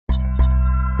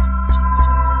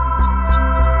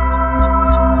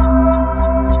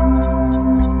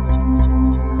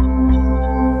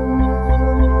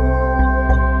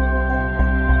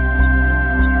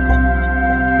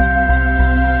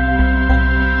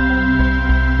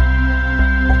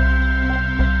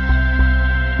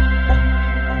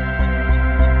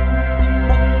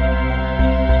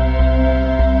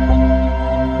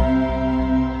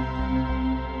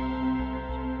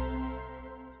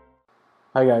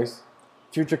Hi guys,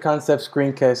 Future Concept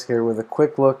screencast here with a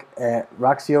quick look at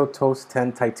Roxio Toast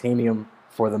 10 Titanium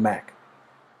for the Mac.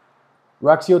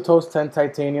 Roxio Toast 10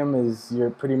 Titanium is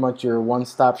pretty much your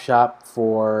one-stop shop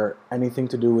for anything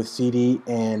to do with CD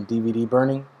and DVD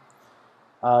burning.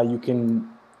 You can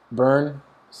burn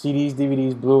CDs,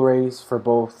 DVDs, Blu-rays for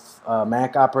both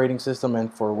Mac operating system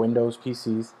and for Windows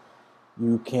PCs.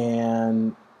 You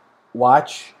can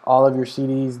watch all of your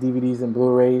CDs, DVDs, and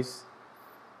Blu-rays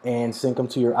and sync them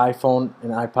to your iPhone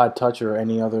and iPod Touch or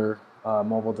any other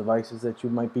mobile devices that you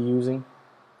might be using.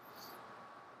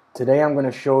 Today I'm going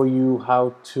to show you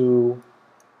how to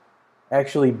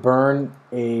actually burn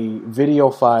a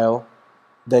video file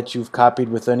that you've copied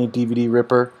with any DVD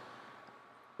ripper.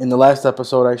 In the last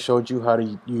episode I showed you how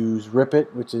to use Rip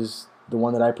It, which is the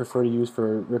one that I prefer to use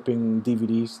for ripping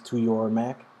DVDs to your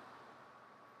Mac.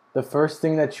 The first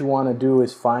thing that you want to do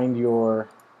is find your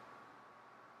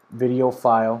video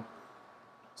file.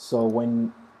 So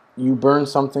when you burn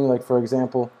something, like for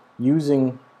example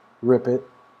using Rip It,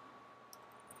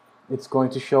 it's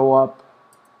going to show up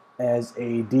as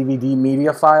a DVD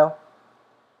media file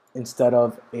instead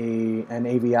of an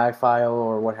AVI file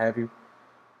or what have you.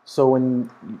 So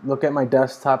when you look at my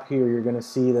desktop here, you're going to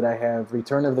see that I have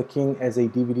Return of the King as a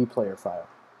DVD player file.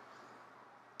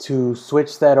 To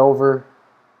switch that over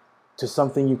to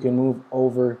something you can move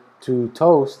over to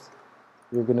Toast,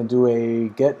 you're going to do a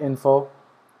get info,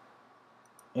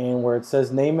 and where it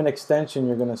says name and extension,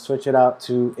 you're going to switch it out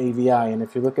to AVI. And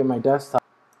if you look at my desktop,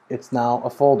 it's now a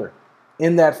folder.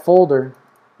 In that folder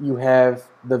you have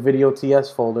the Video TS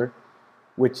folder,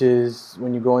 which is,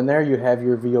 when you go in there, you have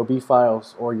your VOB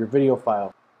files or your video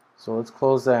file. So let's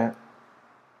close that,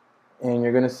 and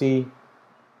you're going to see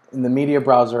in the media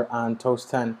browser on Toast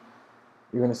 10,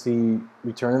 you're going to see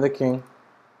Return of the King.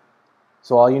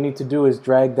 So all you need to do is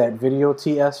drag that Video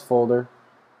TS folder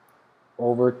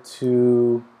over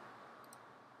to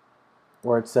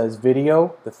where it says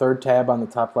Video, the third tab on the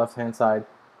top left hand side,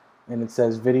 and it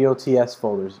says Video TS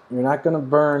folders. You're not going to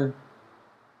burn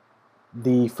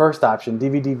the first option,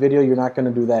 DVD video. You're not going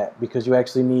to do that because you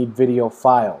actually need video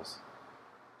files.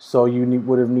 So you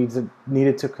would have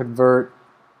needed to convert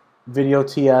Video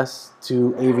TS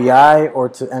to AVI or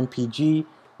to MPG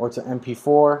or to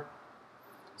MP4.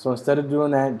 So instead of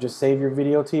doing that, just save your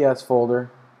Video TS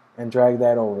folder and drag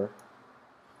that over.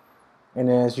 And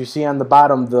as you see on the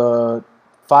bottom, the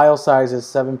file size is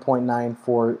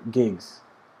 7.94 gigs.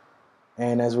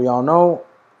 And as we all know,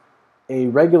 a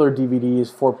regular DVD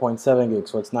is 4.7 gigs,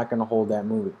 so it's not going to hold that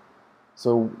movie.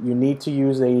 So you need to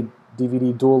use a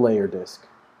DVD dual layer disc.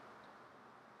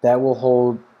 That will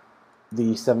hold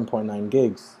the 7.9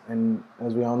 gigs. And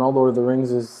as we all know, Lord of the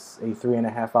Rings is a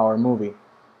 3.5-hour movie.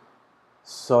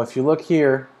 So if you look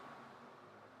here,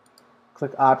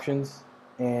 click Options,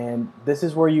 and this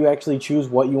is where you actually choose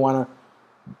what you want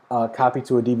to copy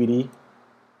to a DVD.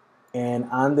 And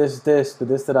on this disc, the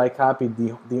disc that I copied,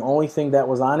 the only thing that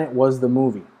was on it was the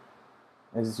movie.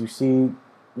 As you see,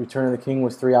 Return of the King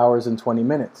was 3 hours and 20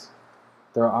 minutes.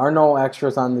 There are no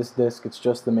extras on this disc, it's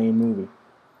just the main movie.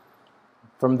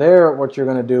 From there, what you're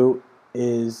going to do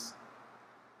is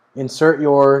insert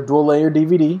your dual layer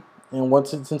DVD, and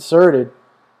once it's inserted,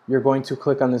 you're going to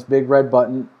click on this big red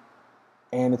button,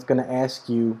 and it's going to ask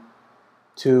you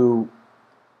to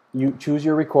choose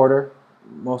your recorder.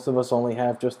 Most of us only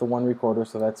have just the one recorder,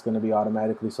 so that's going to be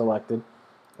automatically selected,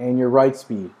 and your write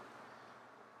speed.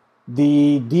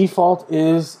 The default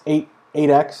is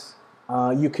 8x.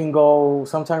 You can go,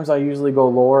 sometimes I usually go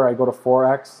lower, I go to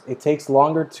 4x. It takes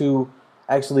longer to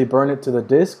actually burn it to the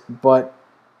disc, but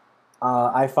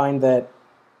I find that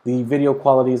the video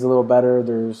quality is a little better.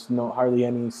 There's hardly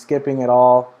any skipping at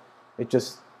all. It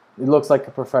looks like a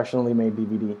professionally made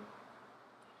DVD.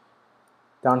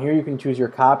 Down here you can choose your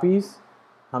copies,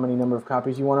 how many number of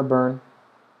copies you want to burn.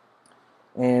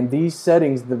 And these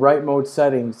settings, the write mode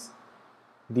settings,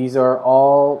 these are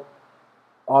all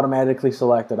automatically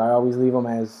selected. I always leave them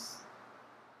as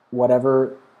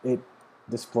whatever it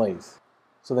displays.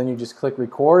 So then you just click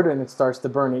record and it starts to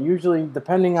burn. It usually,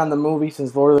 depending on the movie,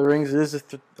 since Lord of the Rings is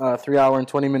a 3 hour and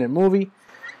 20 minute movie,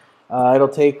 it'll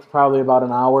take probably about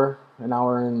an hour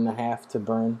and a half to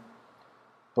burn,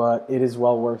 but it is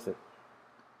well worth it.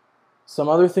 Some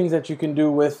other things that you can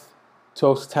do with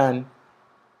Toast 10,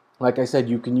 like I said,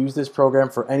 you can use this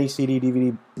program for any CD,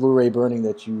 DVD, Blu-ray burning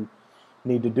that you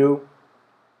need to do.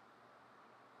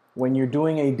 When you're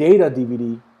doing a data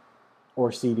DVD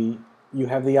or CD, you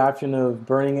have the option of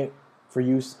burning it for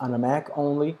use on a Mac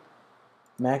only.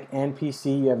 Mac and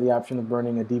PC, you have the option of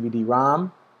burning a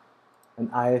DVD-ROM, an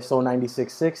ISO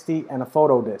 9660, and a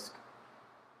photo disc.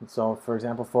 And so, for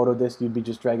example, photo disk, you'd be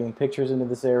just dragging pictures into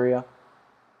this area,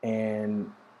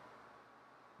 and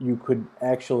you could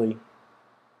actually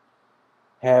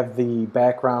have the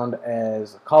background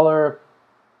as a color,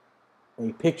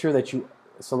 a picture that you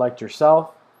select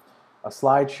yourself, a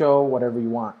slideshow, whatever you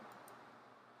want.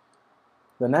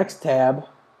 The next tab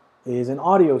is an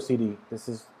audio CD. This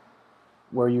is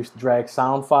where you drag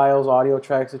sound files, audio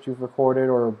tracks that you've recorded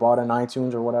or bought on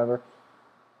iTunes or whatever,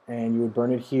 and you would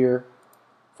burn it here.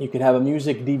 You could have a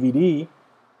music DVD.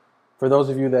 For those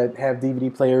of you that have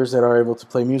DVD players that are able to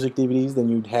play music DVDs, then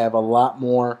you'd have a lot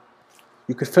more.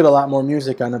 You could fit a lot more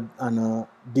music on a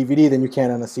DVD than you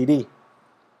can on a CD. You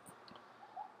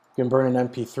can burn an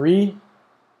MP3,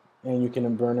 and you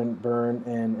can burn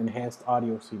an enhanced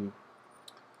audio CD.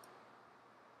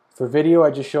 For video,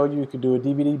 I just showed you could do a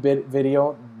DVD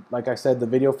video. Like I said, the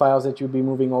video files that you'd be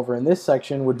moving over in this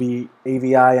section would be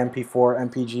AVI, MP4,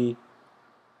 MPG.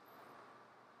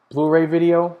 Blu-ray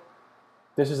video,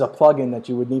 this is a plugin that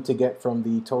you would need to get from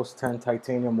the Toast 10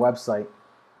 Titanium website.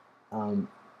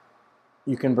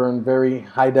 You can burn very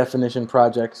high definition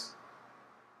projects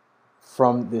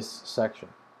from this section.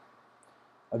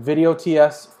 A video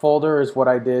TS folder is what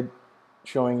I did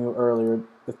showing you earlier.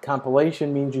 The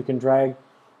compilation means you can drag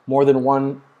more than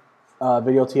one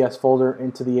video TS folder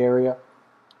into the area.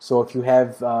 So if you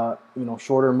have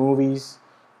shorter movies,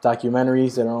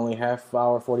 documentaries that are only half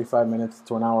hour, 45 minutes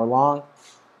to an hour long,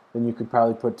 then you could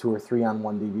probably put 2 or 3 on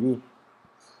one DVD.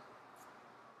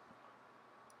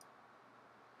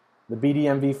 The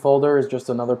BDMV folder is just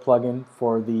another plugin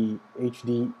for the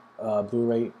HD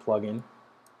Blu-ray plugin.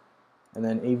 And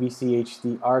then AVC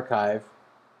HD Archive,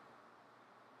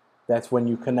 that's when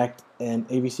you connect an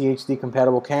AVC HD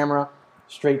compatible camera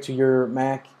straight to your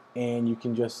Mac, and you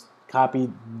can just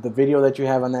copy the video that you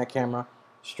have on that camera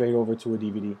straight over to a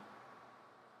DVD.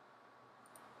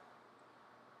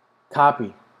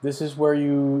 Copy. This is where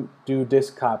you do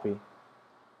disk copy.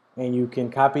 And you can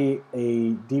copy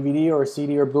a DVD or a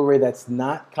CD or Blu-ray that's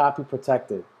not copy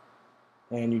protected.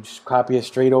 And you just copy it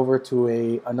straight over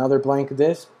to another blank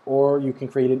disk, or you can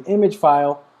create an image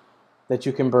file that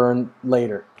you can burn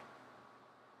later.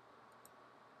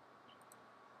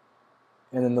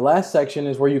 And then the last section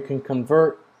is where you can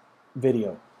convert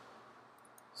video.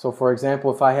 So for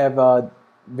example, if I have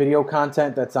video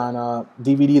content that's on a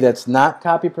DVD that's not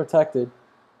copy protected,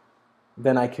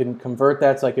 then I can convert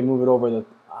that so I can move it over to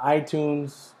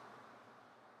iTunes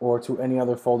or to any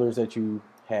other folders that you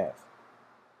have.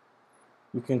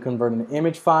 You can convert an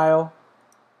image file,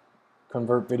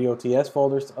 convert video TS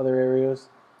folders to other areas,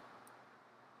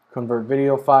 convert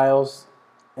video files,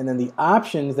 and then the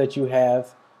options that you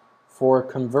have for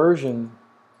conversion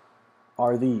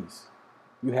are these.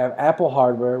 You have Apple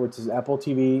hardware, which is Apple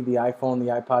TV, the iPhone,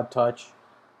 the iPod Touch,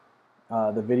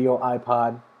 the video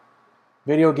iPod.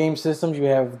 Video game systems, you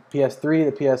have PS3,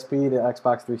 the PSP, the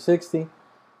Xbox 360,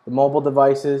 the mobile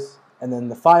devices, and then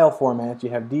the file formats.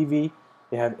 You have DV,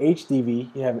 you have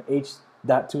HDV, you have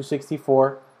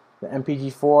H.264, the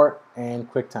MPG4,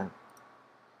 and QuickTime.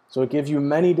 So it gives you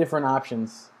many different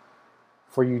options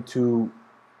for you to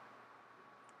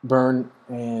burn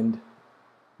and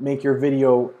make your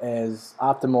video as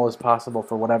optimal as possible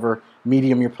for whatever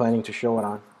medium you're planning to show it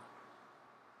on.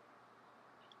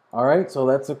 Alright, so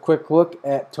that's a quick look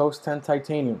at Toast 10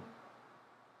 Titanium.